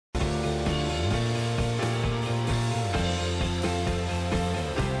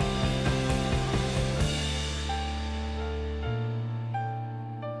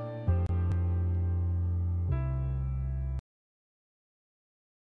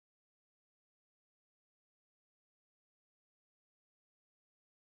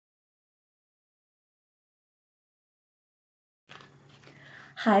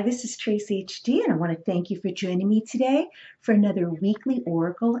Hi, this is Tracy HD, and I want to thank you for joining me today for another weekly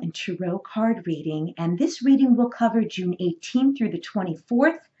Oracle and Tarot card reading. And this reading will cover June 18th through the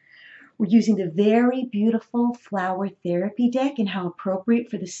 24th. We're using the very beautiful Flower Therapy deck, and how appropriate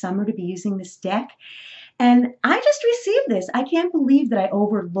for the summer to be using this deck. And I just received this. I can't believe that I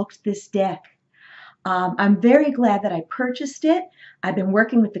overlooked this deck. I'm very glad that I purchased it. I've been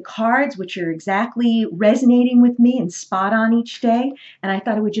working with the cards, which are exactly resonating with me and spot on each day. And I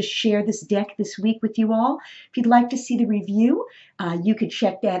thought I would just share this deck this week with you all. If you'd like to see the review, you could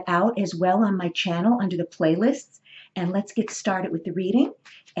check that out as well on my channel under the playlists. And let's get started with the reading.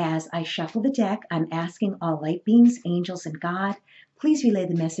 As I shuffle the deck, I'm asking all light beings, angels, and God, please relay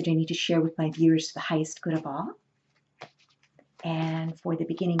the message I need to share with my viewers for the highest good of all. And for the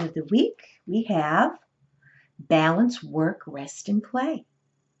beginning of the week, we have balance, work, rest, and play.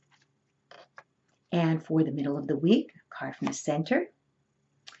 And for the middle of the week, card from the center,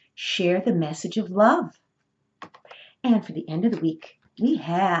 share the message of love. And for the end of the week, we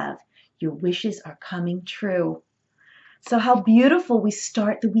have your wishes are coming true. So how beautiful we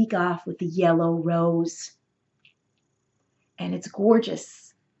start the week off with the yellow rose. And it's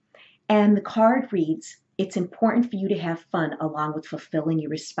gorgeous. And the card reads, it's important for you to have fun along with fulfilling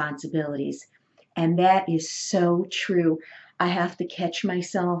your responsibilities. And that is so true. I have to catch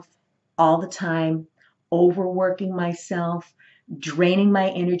myself all the time, overworking myself, draining my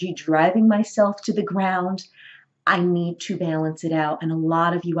energy, driving myself to the ground. I need to balance it out. And a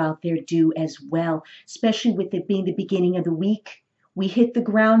lot of you out there do as well, especially with it being the beginning of the week. We hit the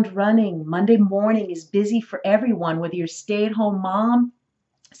ground running. Monday morning is busy for everyone, whether you're a stay-at-home mom,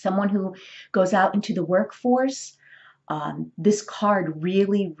 someone who goes out into the workforce. This card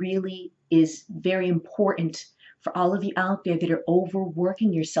really is very important for all of you out there that are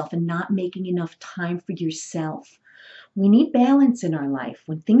overworking yourself and not making enough time for yourself. We need balance in our life.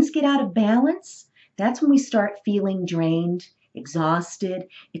 When things get out of balance, that's when we start feeling drained, exhausted.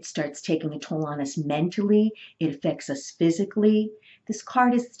 It starts taking a toll on us mentally. It affects us physically. This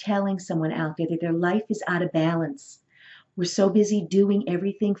card is telling someone out there that their life is out of balance. We're so busy doing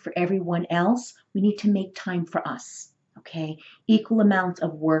everything for everyone else, we need to make time for us, okay? Equal amounts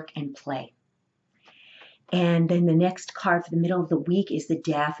of work and play. And then the next card for the middle of the week is the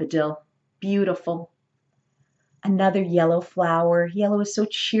daffodil. Beautiful. Another yellow flower. Yellow is so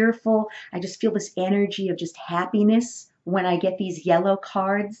cheerful. I just feel this energy of just happiness when I get these yellow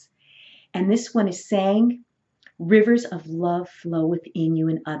cards. And this one is saying, rivers of love flow within you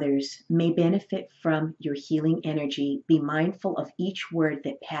and others may benefit from your healing energy. Be mindful of each word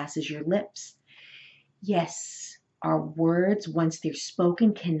that passes your lips. Yes, our words, once they're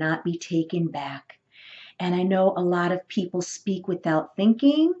spoken, cannot be taken back. And I know a lot of people speak without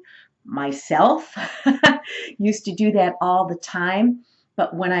thinking. Myself used to do that all the time.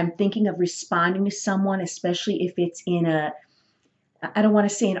 But when I'm thinking of responding to someone, especially if it's in I don't want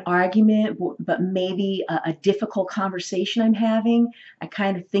to say an argument, but maybe a difficult conversation I'm having, I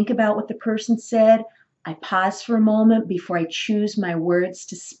kind of think about what the person said. I pause for a moment before I choose my words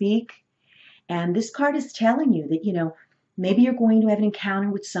to speak. And this card is telling you that, maybe you're going to have an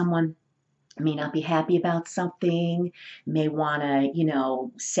encounter with someone, may not be happy about something, may want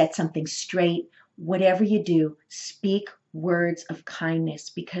to, set something straight. Whatever you do, speak words of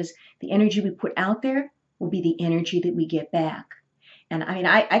kindness, because the energy we put out there will be the energy that we get back. And I mean,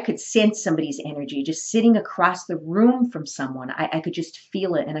 I could sense somebody's energy just sitting across the room from someone. I could just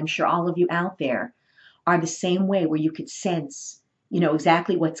feel it. And I'm sure all of you out there are the same way, where you could sense,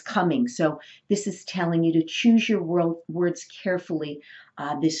 exactly what's coming. So this is telling you to choose your words carefully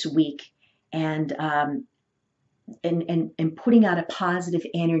this week, and putting out a positive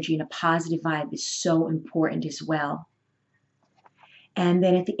energy and a positive vibe is so important as well. And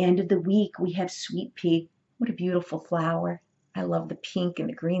then at the end of the week, we have Sweet Pea. What a beautiful flower. I love the pink and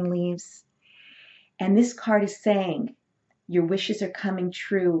the green leaves. And this card is saying, your wishes are coming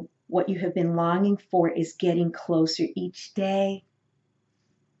true. What you have been longing for is getting closer each day.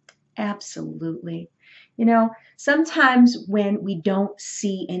 Absolutely. Sometimes when we don't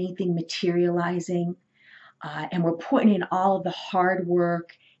see anything materializing, and we're putting in all of the hard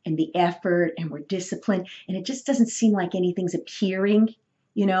work and the effort, and we're disciplined, and it just doesn't seem like anything's appearing,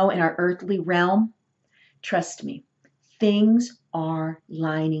 in our earthly realm, trust me, things are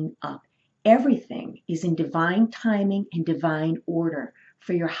lining up. Everything is in divine timing and divine order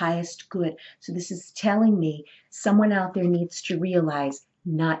for your highest good. So this is telling me someone out there needs to realize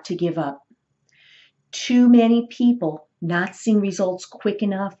not to give up. Too many people not seeing results quick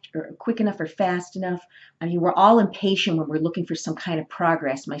enough or fast enough. I mean, we're all impatient when we're looking for some kind of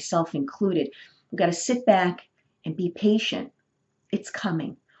progress, myself included. We've got to sit back and be patient. It's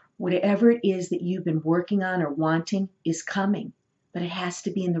coming. Whatever it is that you've been working on or wanting is coming, but it has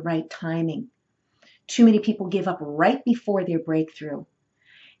to be in the right timing. Too many people give up right before their breakthrough.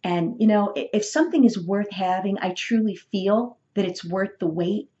 And, if something is worth having, I truly feel that it's worth the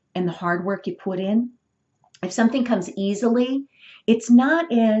wait and the hard work you put in. If something comes easily, it's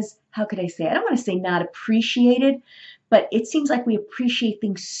not as, how could I say, I don't want to say not appreciated, but it seems like we appreciate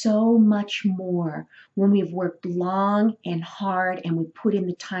things so much more when we've worked long and hard and we put in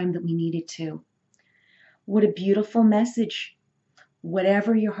the time that we needed to. What a beautiful message.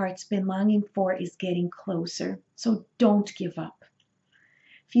 Whatever your heart's been longing for is getting closer, so don't give up.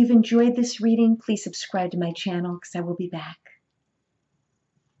 If you've enjoyed this reading, please subscribe to my channel because I will be back.